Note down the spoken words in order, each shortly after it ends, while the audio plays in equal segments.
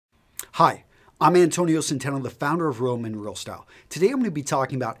Hi, I'm Antonio Centeno, the founder of Real Men Real Style. Today I'm going to be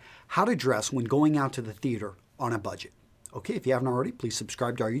talking about how to dress when going out to the theater on a budget. Okay, if you haven't already, please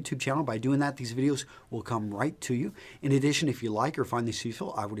subscribe to our YouTube channel. By doing that, these videos will come right to you. In addition, if you like or find this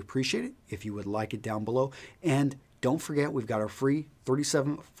useful, I would appreciate it if you would like it down below. And don't forget, we've got our free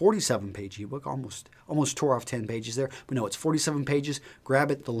 47-page ebook. Almost tore off 10 pages there, but no, it's 47 pages. Grab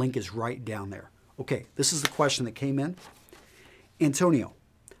it. The link is right down there. Okay, this is the question that came in. Antonio,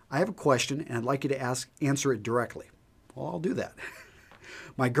 I have a question and I'd like you to answer it directly. Well, I'll do that.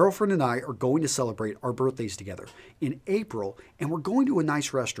 My girlfriend and I are going to celebrate our birthdays together in April, and we're going to a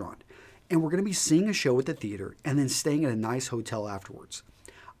nice restaurant. And we're going to be seeing a show at the theater and then staying at a nice hotel afterwards.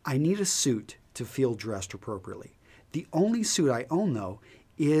 I need a suit to feel dressed appropriately. The only suit I own, though,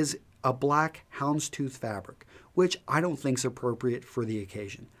 is a black houndstooth fabric, which I don't think is appropriate for the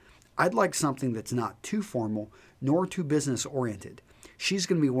occasion. I'd like something that's not too formal nor too business-oriented. She's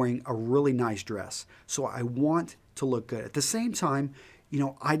going to be wearing a really nice dress, so I want to look good. At the same time,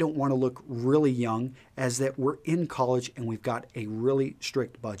 I don't want to look really young, as that we're in college and we've got a really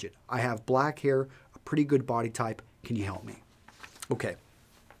strict budget. I have black hair, a pretty good body type. Can you help me? Okay.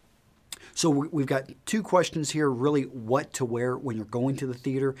 So we've got two questions here, really what to wear when you're going to the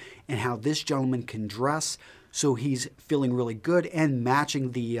theater and how this gentleman can dress so he's feeling really good and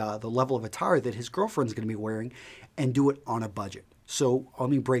matching the level of attire that his girlfriend's going to be wearing, and do it on a budget. So let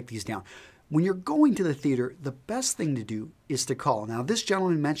me break these down. When you're going to the theater, the best thing to do is to call. Now, this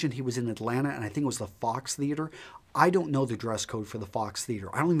gentleman mentioned he was in Atlanta, and I think it was the Fox Theater. I don't know the dress code for the Fox Theater.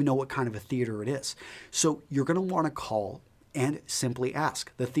 I don't even know what kind of a theater it is. So you're going to want to call and simply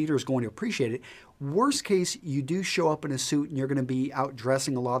ask. The theater is going to appreciate it. Worst case, you do show up in a suit and you're going to be out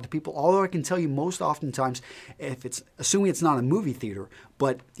dressing a lot of the people. Although I can tell you most oftentimes, if it's, assuming it's not a movie theater,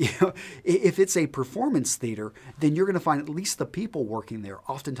 but if it's a performance theater, then you're going to find at least the people working there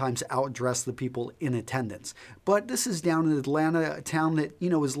oftentimes outdress the people in attendance. But this is down in Atlanta, a town that,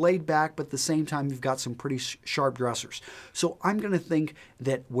 is laid back, but at the same time, you've got some pretty sharp dressers. So I'm going to think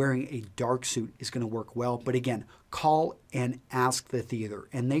that wearing a dark suit is going to work well. But again, call and ask the theater,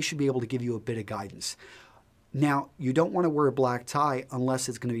 and they should be able to give you a bit of guidance. Now, you don't want to wear a black tie unless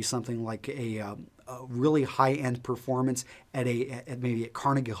it's going to be something like a really high-end performance at maybe at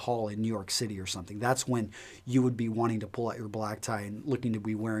Carnegie Hall in New York City or something. That's when you would be wanting to pull out your black tie and looking to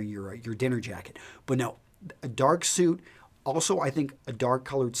be wearing your dinner jacket. But no, a dark suit. Also, I think a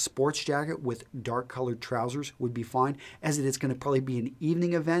dark-colored sports jacket with dark-colored trousers would be fine, as it is going to probably be an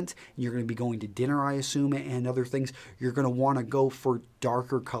evening event. You're going to be going to dinner, I assume, and other things. You're going to want to go for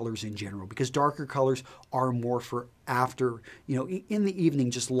darker colors in general, because darker colors are more for after, in the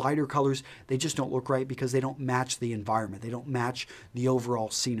evening. Just lighter colors, they just don't look right because they don't match the environment. They don't match the overall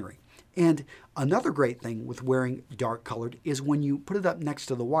scenery. And another great thing with wearing dark colored is when you put it up next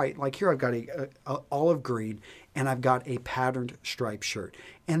to the white. Like here I've got a olive green and I've got a patterned striped shirt.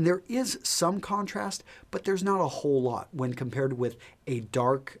 And there is some contrast, but there's not a whole lot when compared with a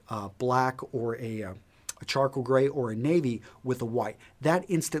dark black or a charcoal gray or a navy with a white. That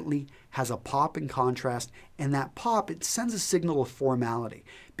instantly has a pop in contrast, and that pop, it sends a signal of formality,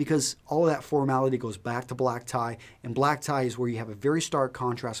 because all of that formality goes back to black tie, and black tie is where you have a very stark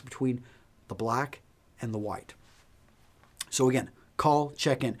contrast between the black and the white. So again, call,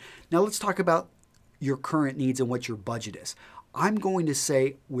 check in. Now let's talk about your current needs and what your budget is. I'm going to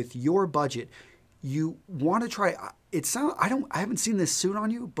say with your budget, you want to try, I haven't seen this suit on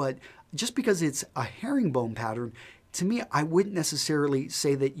you, but just because it's a herringbone pattern, to me, I wouldn't necessarily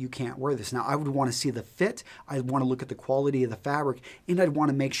say that you can't wear this. Now, I would want to see the fit. I'd want to look at the quality of the fabric, and I'd want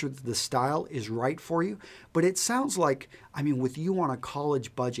to make sure that the style is right for you. But it sounds like, with you on a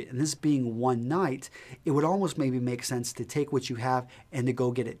college budget and this being one night, it would almost maybe make sense to take what you have and to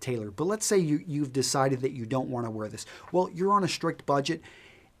go get it tailored. But let's say you've decided that you don't want to wear this. Well, you're on a strict budget,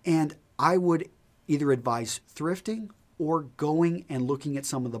 and I would either advise thrifting or going and looking at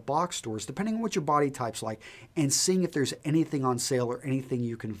some of the box stores, depending on what your body type's like, and seeing if there's anything on sale or anything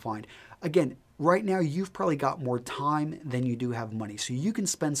you can find. Again, right now you've probably got more time than you do have money, so you can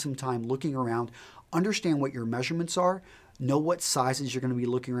spend some time looking around, understand what your measurements are, know what sizes you're going to be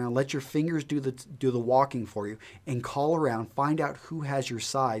looking around, let your fingers do the walking for you, and call around, find out who has your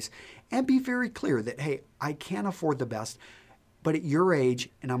size, and be very clear that, hey, I can't afford the best, but at your age,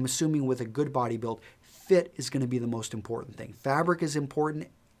 and I'm assuming with a good body build, fit is going to be the most important thing. Fabric is important.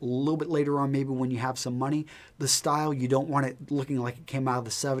 A little bit later on, maybe when you have some money. The style, you don't want it looking like it came out of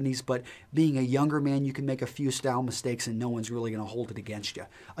the 70s, but being a younger man, you can make a few style mistakes and no one's really going to hold it against you.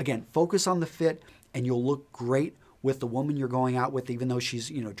 Again, focus on the fit and you'll look great with the woman you're going out with, even though she's,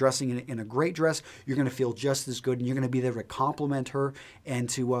 dressing in a great dress. You're going to feel just as good, and you're going to be there to compliment her and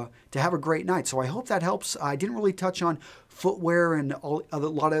to have a great night. So I hope that helps. I didn't really touch on footwear and a lot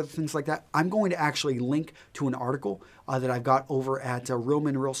of other things like that. I'm going to actually link to an article that I've got over at Real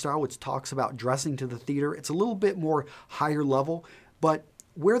Men Real Style, which talks about dressing to the theater. It's a little bit more higher level, but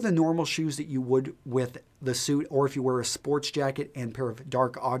wear the normal shoes that you would with the suit, or if you wear a sports jacket and pair of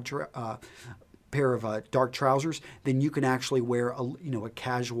dark trousers, then you can actually wear a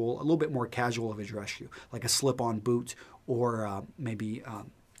little bit more casual of a dress shoe, like a slip-on boot, or maybe I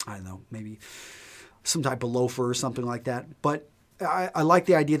don't know, maybe some type of loafer or something like that. But I like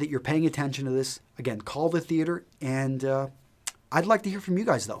the idea that you're paying attention to this. Again, call the theater, and I'd like to hear from you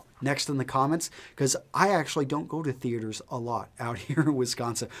guys, though, next in the comments, because I actually don't go to theaters a lot out here in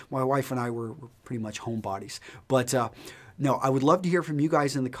Wisconsin. My wife and I were pretty much homebodies. But no, I would love to hear from you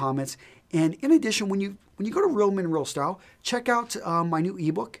guys in the comments. And in addition, when you go to Real Men Real Style, check out my new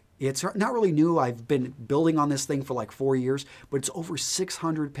ebook. It's not really new. I've been building on this thing for like 4 years, but it's over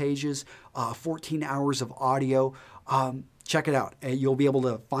 600 pages, 14 hours of audio. Check it out. You'll be able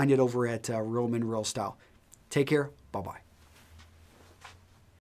to find it over at Real Men Real Style. Take care. Bye-bye.